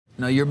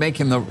No, you're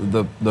making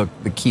the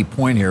key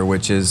point here,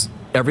 which is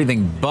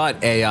everything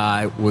but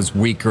AI was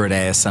weaker at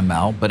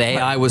ASML, but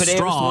AI was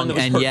strong,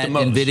 and yet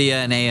NVIDIA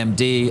and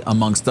AMD,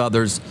 amongst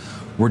others,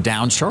 were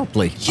down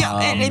sharply. Yeah,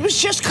 and it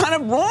was just kind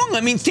of wrong.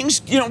 I mean,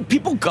 things, you know,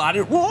 people got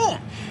it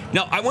wrong.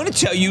 Now, I want to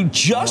tell you,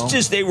 just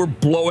as they were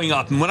blowing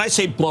up, and when I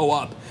say blow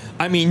up,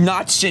 I mean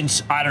not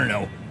since, I don't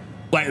know,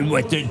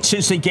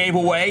 since they gave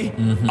away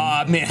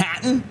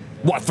Manhattan.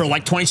 What, for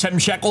like 27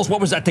 shekels?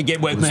 What was that they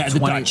gave away?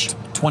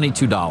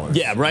 $22.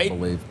 Yeah, right? I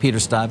believe. Peter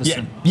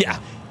Stuyvesant? Yeah,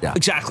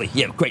 exactly.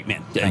 Yeah, great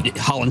man.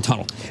 Holland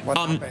Tunnel.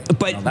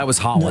 But that was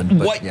Holland.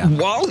 But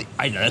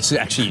I know, that's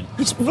actually,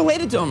 it's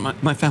related to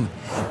my family.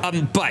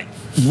 But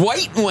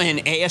right when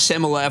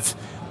ASMLF,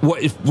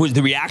 was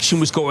the reaction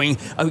was going,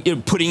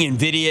 putting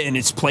NVIDIA in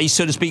its place,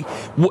 so to speak,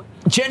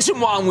 Jensen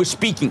Huang was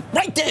speaking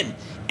right then.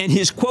 And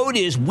his quote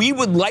is, "We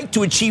would like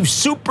to achieve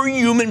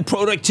superhuman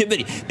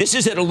productivity." This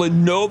is at a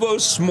Lenovo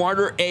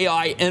Smarter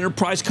AI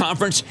Enterprise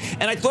Conference.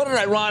 And I thought it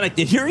ironic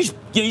that here he's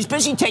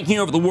busy taking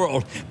over the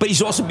world, but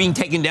he's also being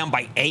taken down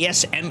by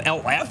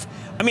ASMLF.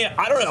 I mean,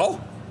 I don't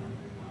know.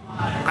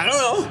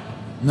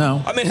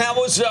 No. I mean,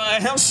 how's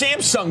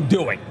Samsung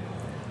doing?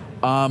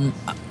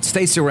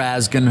 Stacy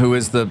Rasgon, who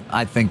is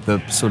I think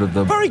the sort of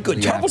the very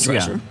good, terrible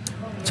dresser. Yeah.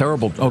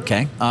 Terrible.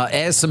 Okay.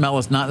 ASML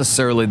is not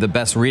necessarily the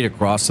best read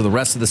across to the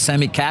rest of the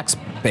semi-cap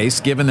space,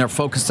 given their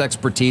focused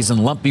expertise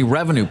and lumpy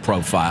revenue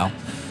profile.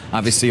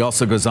 Obviously, he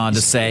also goes on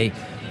to say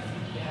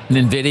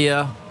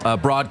NVIDIA,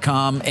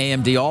 Broadcom,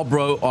 AMD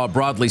all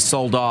broadly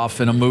sold off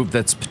in a move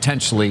that's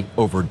potentially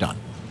overdone.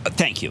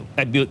 Thank you.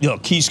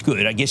 Look, he's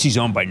good. I guess he's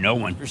owned by no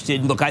one.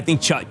 Look, I think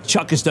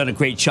Chuck has done a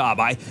great job.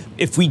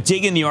 If we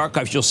dig in the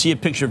archives, you'll see a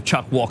picture of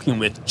Chuck walking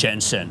with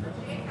Jensen.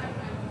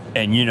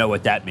 And you know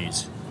what that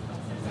means.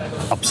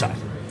 Upside.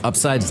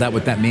 Upside, is that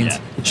what that means?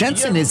 Yeah.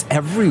 Jensen is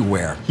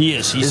everywhere. He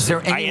is. Is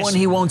there anyone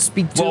he won't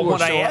speak to? Well,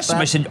 when I asked him,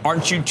 I said,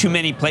 aren't you too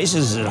many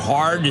places? Is it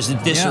hard? Is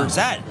it this or is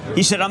that?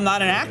 He said, I'm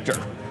not an actor.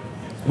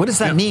 What does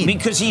that mean?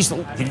 Because he's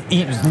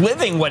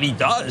living what he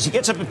does. He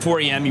gets up at 4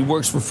 a.m., he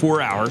works for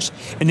 4 hours,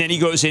 and then he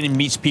goes in and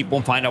meets people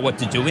and find out what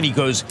to do, and he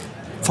goes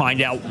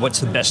find out what's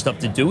the best stuff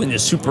to do. And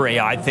this super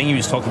AI thing he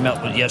was talking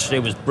about yesterday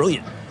was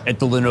brilliant. At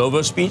the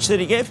Lenovo speech that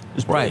he gave, it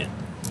was brilliant. Right.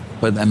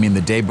 But, I mean, the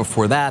day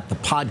before that, the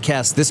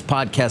podcast, this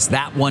podcast,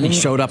 that one, he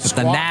showed up at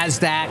the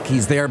NASDAQ.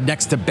 He's there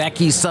next to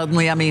Becky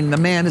suddenly. I mean, the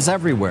man is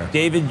everywhere.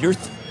 David,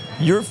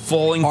 you're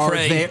falling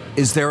prey.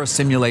 Is there a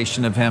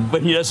simulation of him?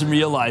 But he doesn't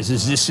realize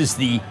this is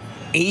the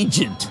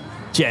agent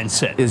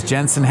Jensen. Does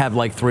Jensen have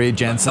like 3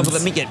 Jensens?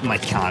 Let me get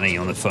Mike Connie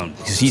on the phone,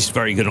 because he's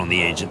very good on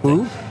the agent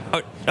thing.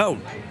 Who?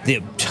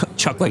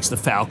 Chuck likes the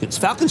Falcons.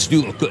 Falcons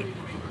do look good.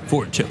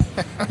 Forward too.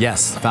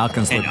 Yes,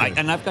 Falcons look good.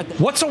 And I've got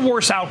What's a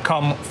worse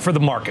outcome for the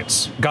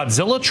markets?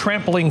 Godzilla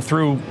trampling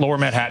through Lower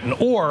Manhattan,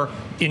 or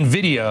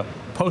NVIDIA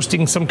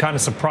posting some kind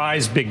of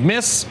surprise big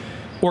miss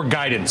or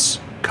guidance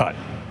cut?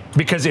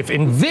 Because if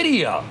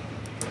NVIDIA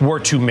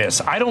were to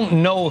miss, I don't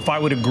know if I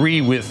would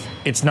agree with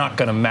it's not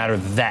going to matter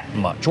that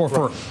much, or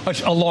for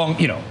a long,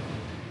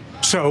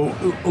 So,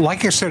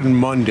 like I said on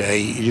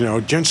Monday,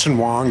 Jensen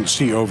Huang, the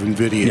CEO of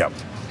NVIDIA,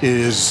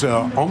 is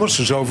almost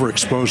as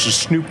overexposed as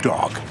Snoop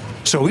Dogg.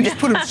 So he's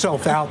put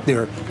himself out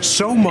there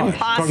so much,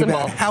 talking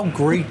about how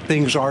great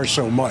things are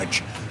so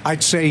much.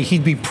 I'd say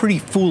he'd be pretty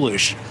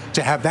foolish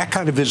to have that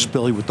kind of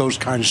visibility with those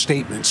kind of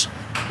statements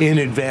in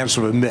advance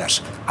of a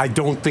miss. I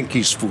don't think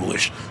he's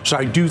foolish. So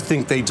I do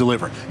think they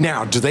deliver.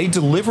 Now, do they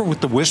deliver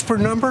with the whisper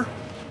number?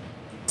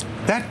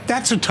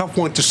 That's a tough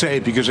one to say,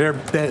 because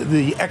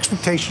the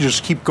expectations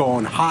just keep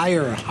going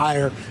higher and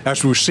higher,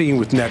 as we're seeing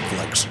with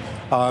Netflix.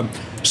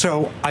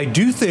 So I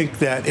do think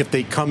that if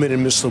they come in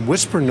and miss the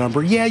whisper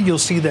number, you'll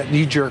see that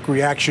knee-jerk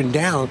reaction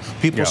down.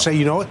 People say,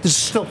 you know what, this is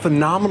still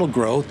phenomenal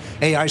growth.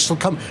 AI still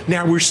coming.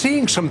 Now, we're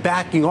seeing some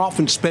backing off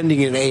and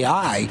spending in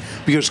AI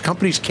because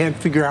companies can't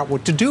figure out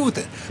what to do with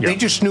it. They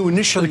just knew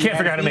initially. They can't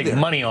figure out how to make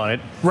money on it.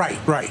 Right.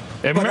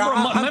 And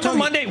remember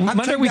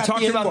Monday we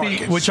talked about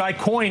which I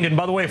coined, and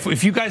by the way,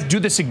 if you guys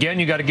do this again,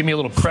 you got to give me a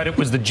little credit,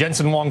 was the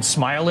Jensen Huang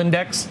Smile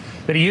Index,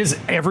 that he is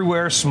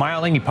everywhere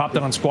smiling. He popped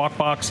it on Squawk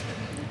Box.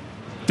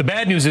 The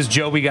bad news is,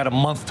 Joe, we got a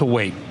month to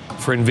wait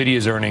for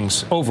NVIDIA's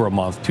earnings, over a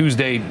month,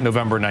 Tuesday,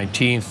 November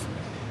 19th.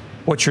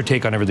 What's your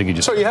take on everything you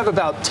just said? So you have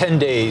about 10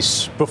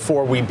 days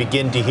before we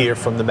begin to hear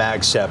from the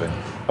Mag 7.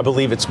 I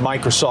believe it's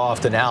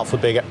Microsoft and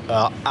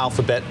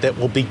Alphabet that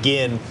will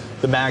begin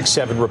the Mag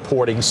 7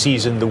 reporting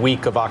season the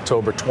week of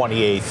October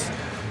 28th.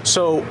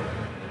 So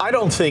I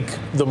don't think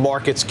the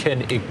markets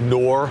can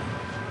ignore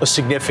a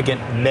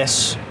significant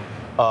miss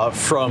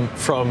from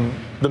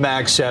the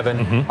Mag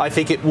 7. I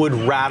think it would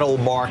rattle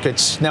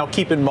markets. Now,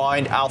 keep in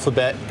mind,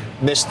 Alphabet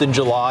missed in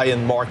July,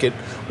 and the market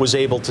was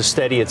able to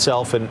steady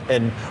itself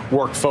and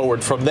work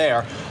forward from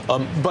there.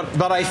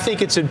 But I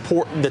think it's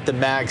important that the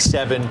Mag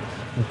 7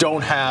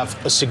 don't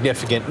have a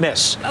significant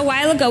miss. A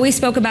while ago, we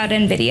spoke about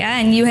NVIDIA,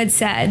 and you had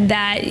said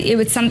that it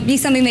would be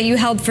something that you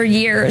held for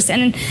years.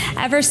 And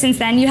ever since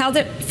then, you held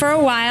it for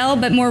a while,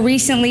 but more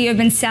recently, you've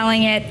been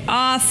selling it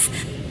off.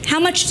 How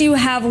much do you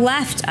have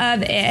left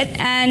of it,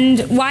 and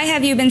why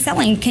have you been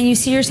selling? Can you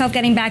see yourself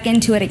getting back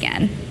into it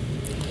again?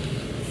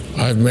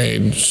 I've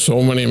made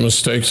so many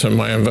mistakes in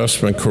my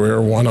investment career.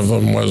 One of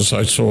them was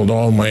I sold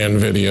all my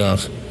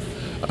NVIDIA,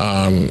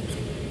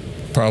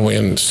 probably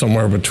in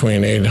somewhere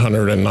between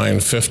 800 and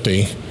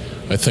 950.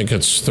 I think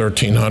it's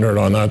 1,300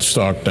 on that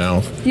stock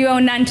now. You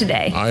own none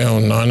today? I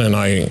own none, and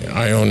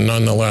I own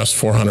none the last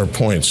 400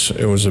 points.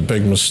 It was a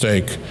big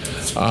mistake.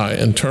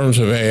 In terms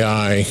of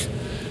AI,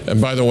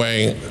 and by the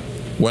way,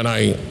 when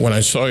I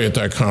saw you at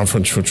that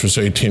conference, which was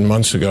 18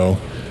 months ago,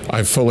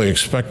 I fully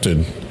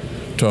expected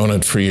to own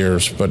it for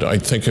years, but I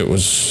think it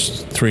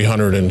was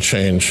 300 and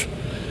change.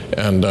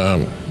 And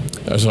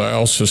as I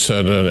also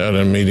said at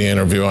a media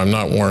interview, I'm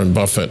not Warren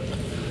Buffett.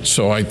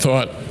 So I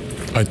thought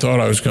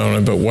I was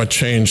going to, but what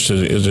changed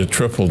is it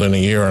tripled in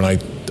a year, and I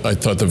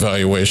thought the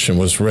valuation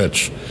was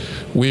rich.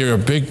 We are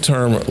big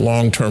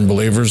long-term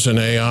believers in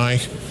AI,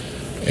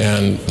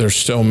 and there's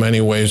still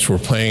many ways we're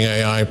playing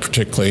AI,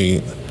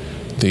 particularly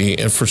the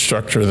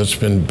infrastructure that's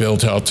been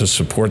built out to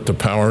support the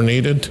power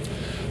needed.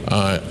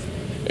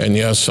 And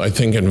yes, I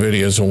think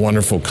NVIDIA is a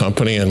wonderful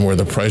company, and were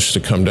the price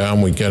to come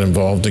down, we'd get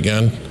involved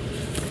again.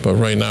 But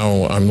right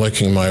now, I'm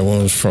licking my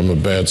wounds from a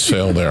bad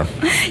sale there.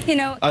 You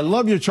know, I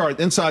love your chart,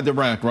 inside the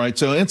rack, right?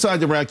 So inside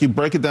the rack, you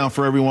break it down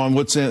for everyone,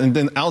 what's in, and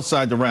then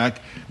outside the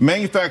rack,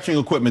 manufacturing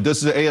equipment. This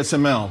is the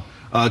ASML.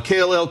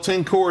 KLL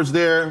 10 cores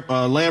there,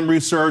 Lam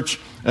Research,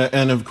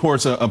 and of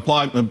course,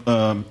 Applied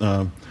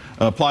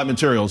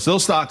Materials.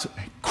 Those stocks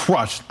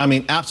crushed. I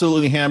mean,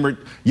 absolutely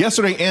hammered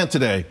yesterday and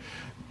today.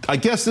 I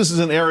guess this is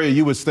an area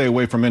you would stay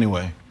away from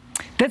anyway.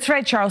 That's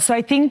right, Charles. So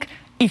I think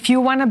if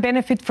you want to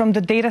benefit from the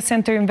data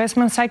center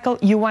investment cycle,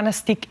 you want to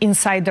stick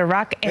inside the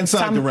rack. And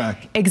inside the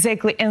rack.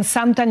 Exactly. And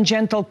some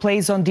tangential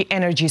plays on the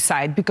energy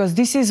side, because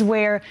this is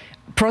where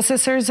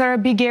processors are a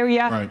big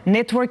area, right.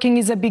 Networking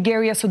is a big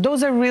area. So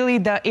those are really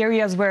the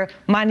areas where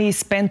money is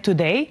spent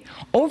today.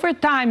 Over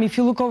time, if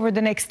you look over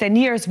the next 10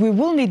 years, we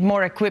will need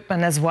more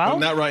equipment as well. But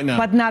not right now.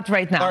 But not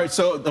right now. All right,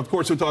 so of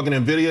course we're talking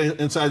NVIDIA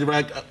inside the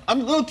rack.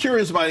 I'm a little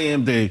curious about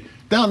AMD.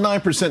 Down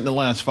 9% in the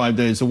last 5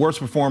 days, the worst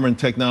performer in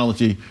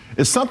technology.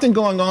 Is something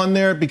going on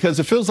there? Because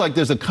it feels like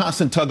there's a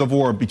constant tug of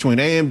war between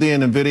AMD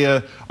and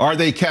NVIDIA. Are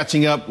they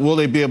catching up? Will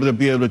they be able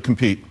to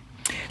compete?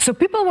 So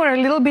people were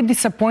a little bit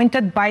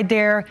disappointed by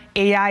their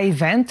AI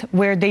event,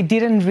 where they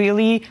didn't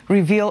really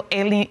reveal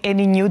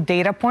any new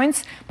data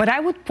points. But I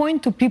would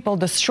point to people,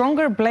 the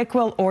stronger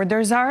Blackwell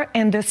orders are,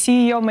 and the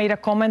CEO made a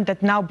comment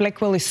that now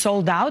Blackwell is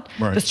sold out.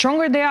 Right. The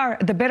stronger they are,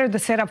 the better the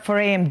setup for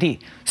AMD.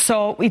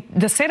 So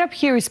the setup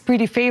here is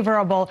pretty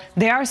favorable.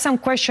 There are some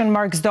question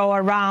marks, though,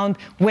 around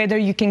whether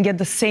you can get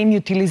the same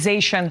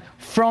utilization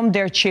from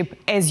their chip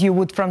as you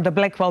would from the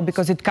Blackwell,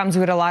 because it comes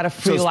with a lot of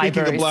free libraries.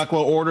 So speaking of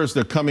Blackwell orders,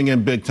 they're coming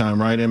in big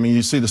time, right? I mean,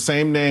 you see the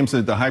same names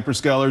that the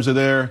hyperscalers are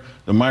there,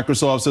 the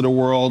Microsofts of the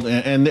world,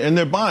 and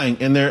they're buying,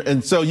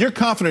 and so you're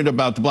confident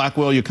about the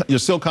Blackwell. You're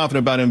still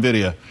confident about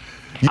NVIDIA.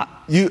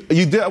 You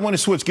did. I want to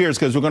switch gears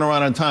because we're going to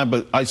run out of time,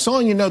 but I saw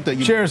in your note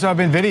that shares of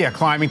NVIDIA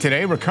climbing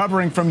today,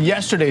 recovering from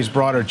yesterday's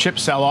broader chip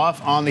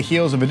sell-off on the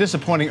heels of a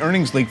disappointing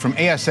earnings leak from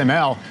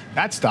ASML.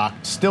 That stock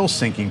still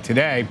sinking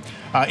today.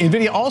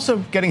 NVIDIA also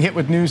getting hit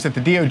with news that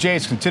the DOJ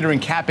is considering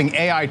capping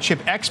AI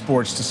chip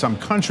exports to some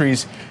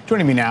countries.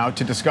 Joining me now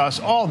to discuss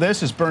all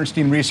this is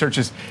Bernstein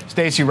Research's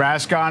Stacy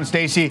Rasgon.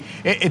 Stacy,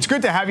 it's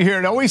good to have you here.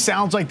 It always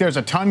sounds like there's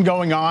a ton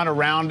going on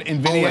around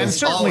NVIDIA,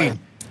 and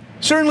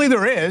certainly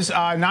there is.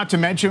 Not to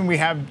mention we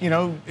have,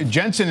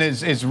 Jensen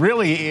is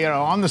really,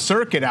 on the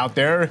circuit out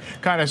there,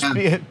 kind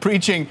of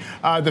preaching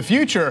the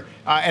future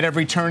at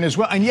every turn as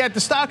well. And yet the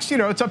stocks,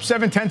 it's up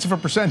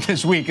 0.7%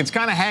 this week. It's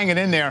kind of hanging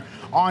in there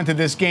onto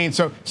this gain.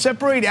 So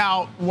separate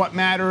out what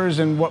matters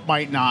and what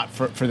might not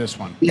for this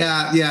one.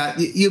 Yeah,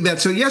 you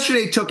bet. So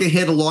yesterday took a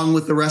hit along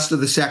with the rest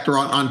of the sector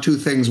on two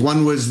things.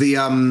 One was the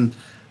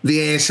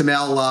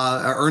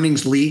ASML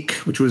earnings leak,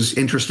 which was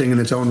interesting in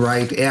its own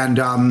right,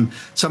 and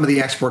some of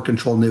the export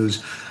control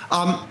news.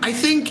 I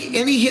think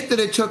any hit that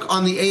it took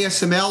on the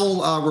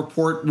ASML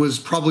report was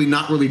probably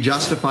not really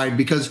justified,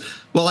 because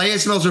while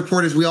ASML's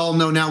report, as we all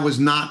know now, was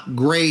not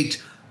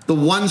great, the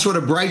one sort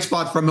of bright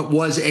spot from it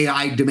was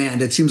AI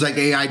demand. It seems like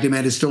AI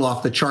demand is still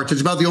off the charts.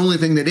 It's about the only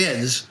thing that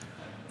is,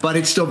 but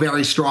it's still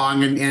very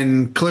strong,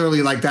 and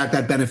clearly like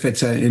that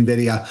benefits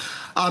NVIDIA.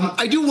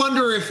 I do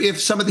wonder if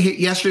some of the hit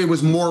yesterday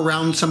was more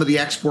around some of the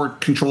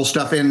export control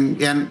stuff,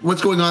 and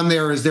what's going on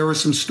there is there were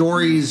some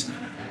stories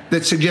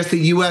that suggest the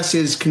U.S.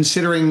 is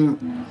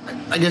considering,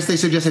 I guess they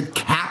suggested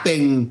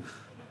capping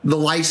the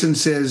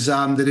licenses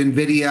that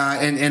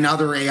NVIDIA and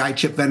other AI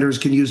chip vendors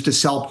can use to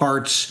sell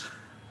parts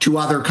to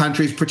other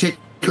countries,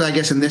 particularly, I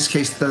guess, in this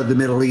case, the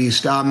Middle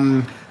East.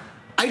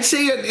 I'd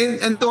say,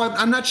 and though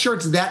I'm not sure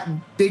it's that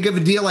big of a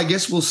deal, I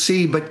guess we'll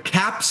see, but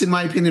caps, in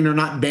my opinion, are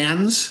not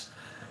bans.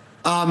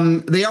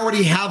 They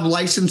already have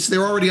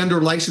they're already under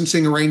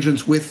licensing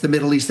arrangements with the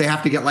Middle East. They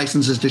have to get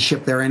licenses to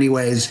ship there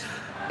anyways.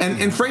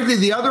 And frankly,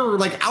 the other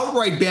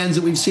outright bans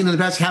that we've seen in the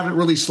past haven't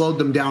really slowed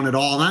them down at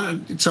all.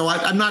 So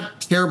I'm not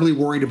terribly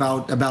worried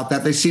about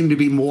that. They seem to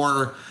be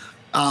more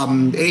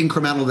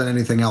incremental than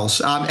anything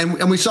else.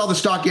 And we saw the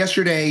stock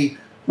yesterday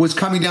was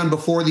coming down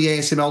before the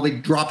ASML. They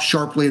dropped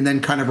sharply and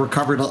then kind of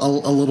recovered a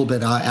little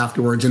bit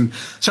afterwards. And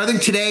so I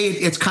think today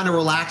it's kind of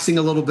relaxing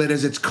a little bit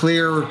as it's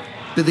clear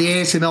that the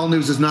ASML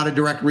news is not a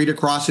direct read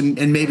across,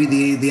 and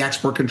maybe the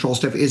export control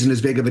stuff isn't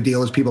as big of a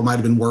deal as people might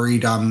have been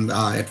worried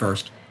at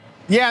first.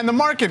 Yeah, and the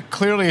market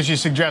clearly, as you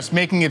suggest,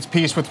 making its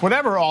peace with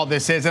whatever all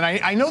this is. And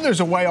I know there's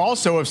a way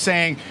also of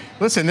saying,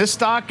 listen, this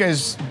stock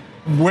is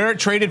where it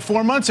traded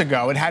 4 months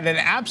ago. It had an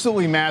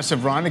absolutely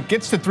massive run. It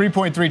gets to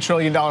 $3.3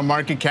 trillion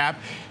market cap.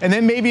 And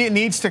then maybe it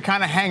needs to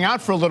kind of hang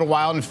out for a little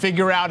while and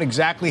figure out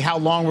exactly how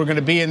long we're going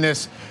to be in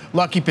this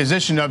lucky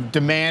position of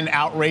demand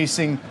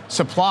outracing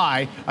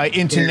supply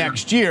into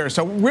next year.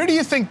 So where do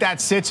you think that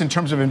sits in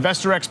terms of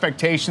investor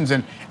expectations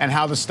and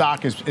how the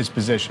stock is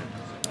positioned?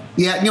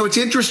 Yeah, it's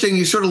interesting.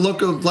 You sort of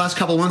look at the last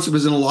couple of months, it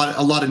was in a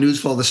lot of news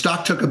flow. The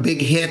stock took a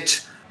big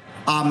hit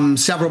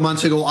several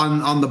months ago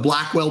on the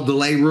Blackwell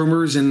delay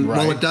rumors. And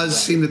while it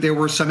does seem that there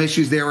were some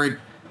issues there, it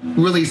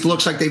really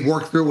looks like they've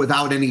worked through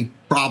without any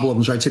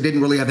problems, right? So it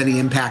didn't really have any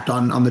impact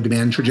on the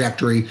demand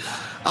trajectory.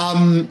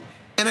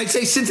 And I'd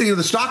say since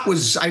the stock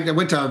I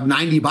went to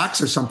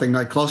 $90 or something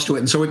like close to it,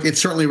 and so it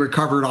certainly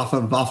recovered off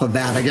of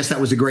that. I guess that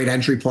was a great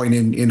entry point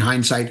in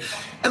hindsight.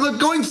 And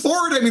look, going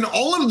forward, I mean,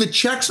 all of the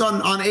checks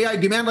on AI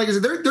demand, like I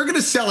said, they're going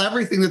to sell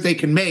everything that they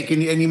can make.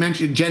 And you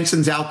mentioned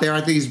Jensen's out there. I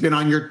think he's been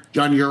on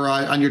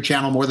your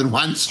channel more than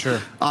once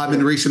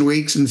in recent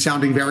weeks and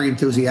sounding very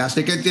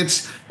enthusiastic.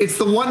 It's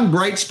the one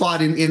bright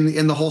spot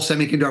in the whole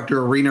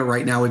semiconductor arena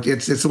right now.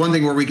 It's the one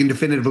thing where we can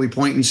definitively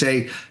point and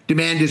say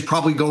demand is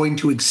probably going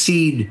to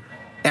exceed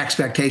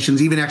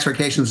expectations, even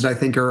expectations that I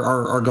think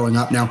are going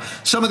up now.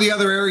 Some of the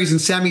other areas in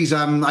semis,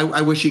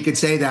 I wish you could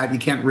say that. You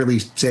can't really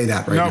say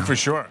that right now. No, for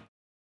sure.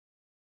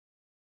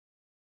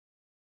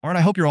 All right,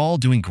 I hope you're all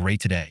doing great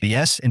today. The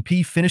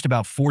S&P finished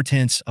about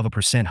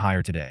 0.4%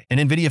 higher today, and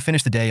NVIDIA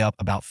finished the day up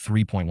about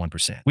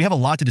 3.1%. We have a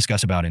lot to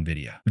discuss about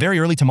NVIDIA. Very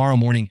early tomorrow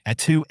morning at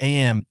 2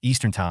 a.m.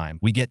 Eastern Time,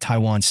 we get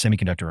Taiwan's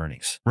semiconductor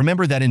earnings.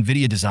 Remember that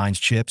NVIDIA designs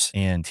chips,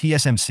 and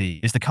TSMC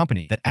is the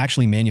company that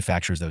actually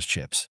manufactures those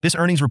chips. This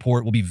earnings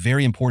report will be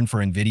very important for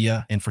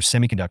NVIDIA and for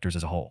semiconductors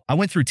as a whole. I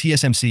went through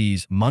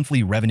TSMC's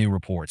monthly revenue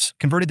reports,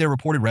 converted their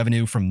reported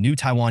revenue from new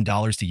Taiwan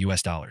dollars to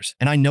US dollars,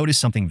 and I noticed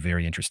something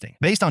very interesting.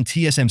 Based on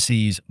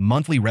TSMC's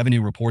monthly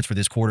revenue reports for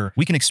this quarter,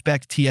 we can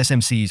expect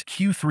TSMC's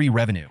Q3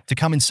 revenue to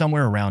come in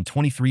somewhere around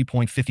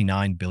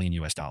 $23.59 billion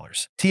US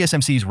dollars.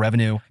 TSMC's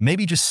revenue may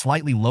be just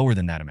slightly lower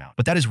than that amount,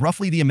 but that is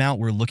roughly the amount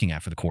we're looking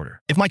at for the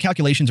quarter. If my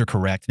calculations are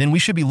correct, then we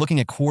should be looking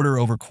at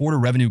quarter-over-quarter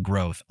revenue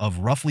growth of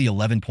roughly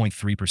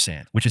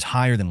 11.3%, which is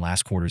higher than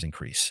last quarter's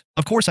increase.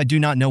 Of course, I do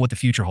not know what the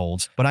future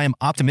holds, but I am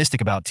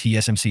optimistic about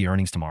TSMC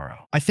earnings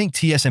tomorrow. I think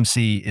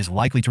TSMC is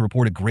likely to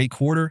report a great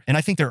quarter, and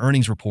I think their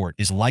earnings report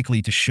is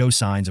likely to show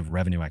signs of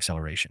revenue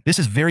acceleration. This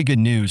is very good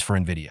news for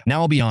NVIDIA.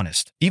 Now, I'll be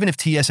honest. Even if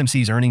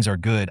TSMC's earnings are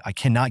good, I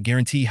cannot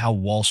guarantee how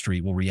Wall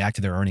Street will react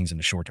to their earnings in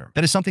the short term.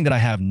 That is something that I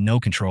have no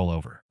control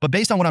over. But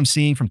based on what I'm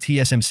seeing from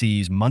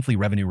TSMC's monthly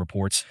revenue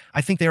reports,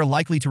 I think they are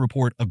likely to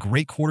report a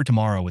great quarter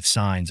tomorrow with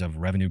signs of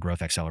revenue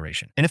growth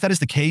acceleration. And if that is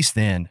the case,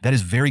 then that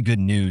is very good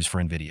news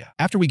for NVIDIA.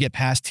 After we get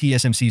past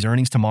TSMC's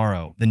earnings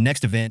tomorrow, the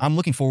next event I'm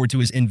looking forward to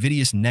is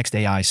NVIDIA's next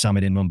AI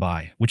Summit in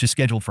Mumbai, which is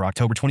scheduled for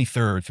October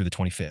 23rd through the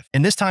 25th.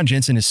 And this time,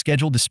 Jensen is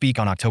scheduled to speak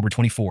on October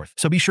 24th,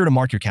 so be sure to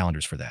mark your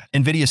calendars for that.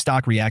 NVIDIA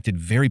stock reacted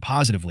very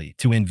positively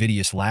to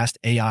NVIDIA's last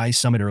AI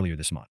Summit earlier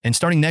this month. And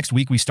starting next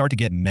week, we start to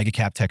get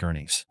mega-cap tech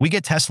earnings. We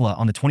get Tesla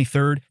on the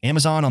 23rd,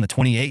 Amazon on the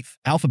 28th,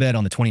 Alphabet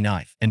on the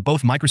 29th, and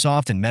both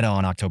Microsoft and Meta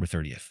on October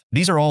 30th.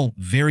 These are all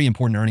very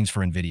important earnings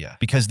for NVIDIA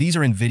because these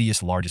are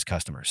NVIDIA's largest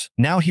customers.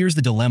 Now, here's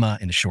the dilemma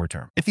in the short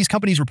term. If these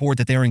companies report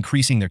that they are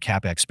increasing their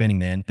CapEx spending,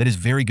 then that is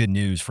very good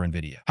news for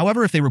NVIDIA.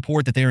 However, if they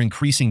report that they are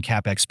increasing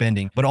CapEx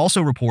spending, but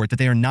also report that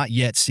they are not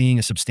yet seeing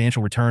a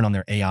substantial return on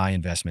their AI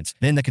investments,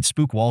 then that could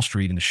spook Wall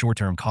Street in the short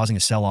term, causing a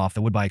sell-off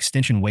that would by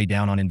extension weigh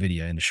down on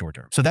NVIDIA in the short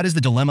term. So that is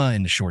the dilemma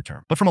in the short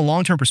term. But from a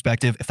long-term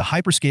perspective, if the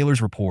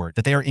hyperscalers report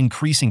that they are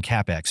increasing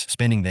CapEx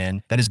spending,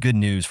 then that is good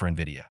news for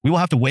NVIDIA. We will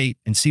have to wait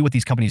and see what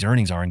these companies'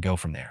 earnings are and go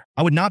from there.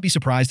 I would not be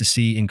surprised to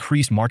see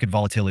increased market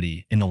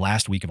volatility in the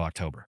last week of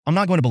October. I'm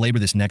not going to belabor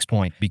this next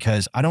point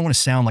because I don't want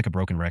to sound like a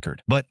broken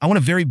record, but I want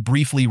to very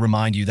briefly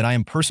remind you that I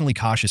am personally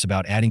cautious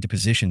about adding to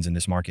positions in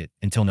this market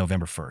until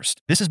November 1st.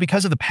 This is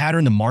because of the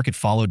pattern the market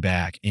followed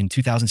back in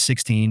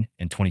 2016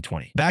 and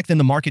 2020. Back then,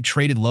 the market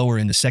traded lower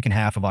in the second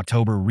half of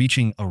October,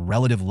 reaching a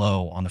relative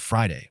low on the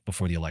Friday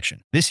before the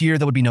election. This year,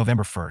 that would be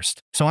November 1st.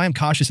 So I am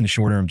cautious in the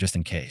short term just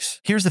in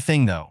case. Here's the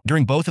thing though.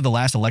 During both of the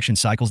last election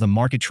cycles, the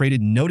market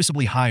traded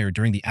noticeably higher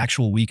during the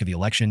actual week of the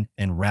election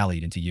and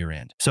rallied into year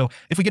end. So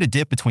if we get a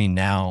dip between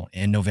now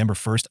and November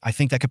 1st, I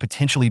think that could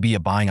potentially be a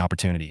buying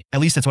opportunity. At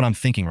least that's what I'm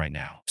thinking right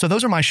now. So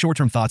those are my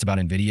short-term thoughts about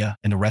NVIDIA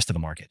and the rest of the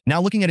market.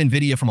 Now looking at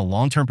NVIDIA from a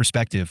long-term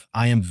perspective,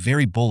 I am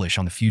very bullish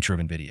on the future of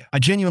NVIDIA. NVIDIA. I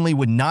genuinely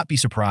would not be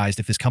surprised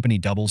if this company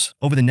doubles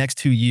over the next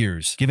 2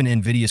 years, given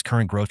NVIDIA's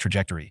current growth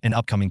trajectory and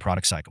upcoming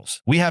product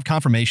cycles. We have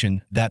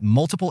confirmation that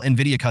multiple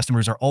NVIDIA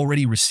customers are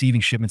already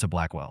receiving shipments of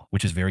Blackwell,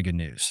 which is very good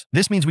news.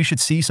 This means we should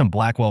see some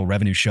Blackwell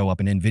revenue show up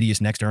in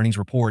NVIDIA's next earnings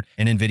report,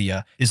 and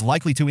NVIDIA is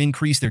likely to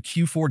increase their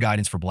Q4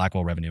 guidance for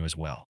Blackwell revenue as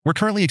well. We're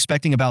currently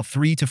expecting about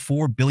 $3 to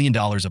 $4 billion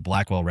of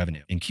Blackwell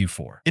revenue in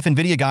Q4. If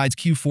NVIDIA guides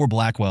Q4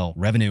 Blackwell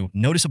revenue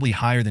noticeably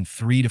higher than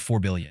 $3 to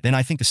 $4 billion, then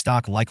I think the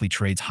stock likely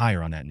trades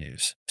higher on that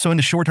news. So in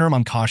the short term,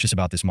 I'm cautious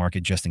about this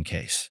market just in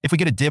case. If we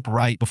get a dip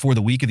right before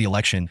the week of the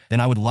election, then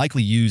I would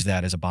likely use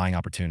that as a buying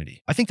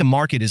opportunity. I think the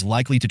market is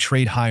likely to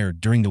trade higher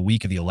during the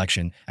week of the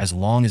election as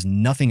long as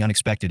nothing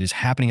unexpected is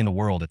happening in the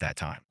world at that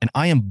time. And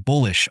I am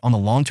bullish on the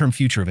long-term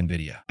future of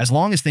NVIDIA. As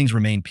long as things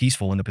remain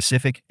peaceful in the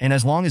Pacific, and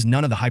as long as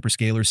none of the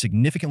hyperscalers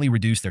significantly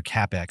reduce their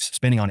CapEx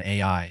spending on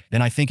AI,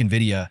 then I think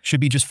NVIDIA should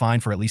be just fine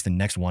for at least the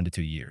next 1 to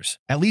 2 years.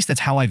 At least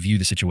that's how I view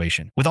the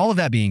situation. With all of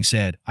that being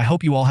said, I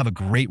hope you all have a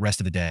great rest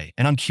of the day,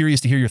 and I'm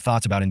curious to hear your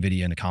thoughts about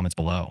NVIDIA in the comments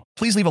below.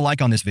 Please leave a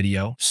like on this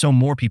video so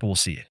more people will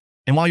see it.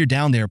 And while you're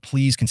down there,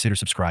 please consider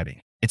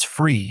subscribing. It's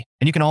free,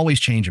 and you can always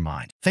change your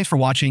mind. Thanks for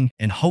watching,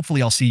 and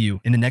hopefully I'll see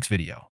you in the next video.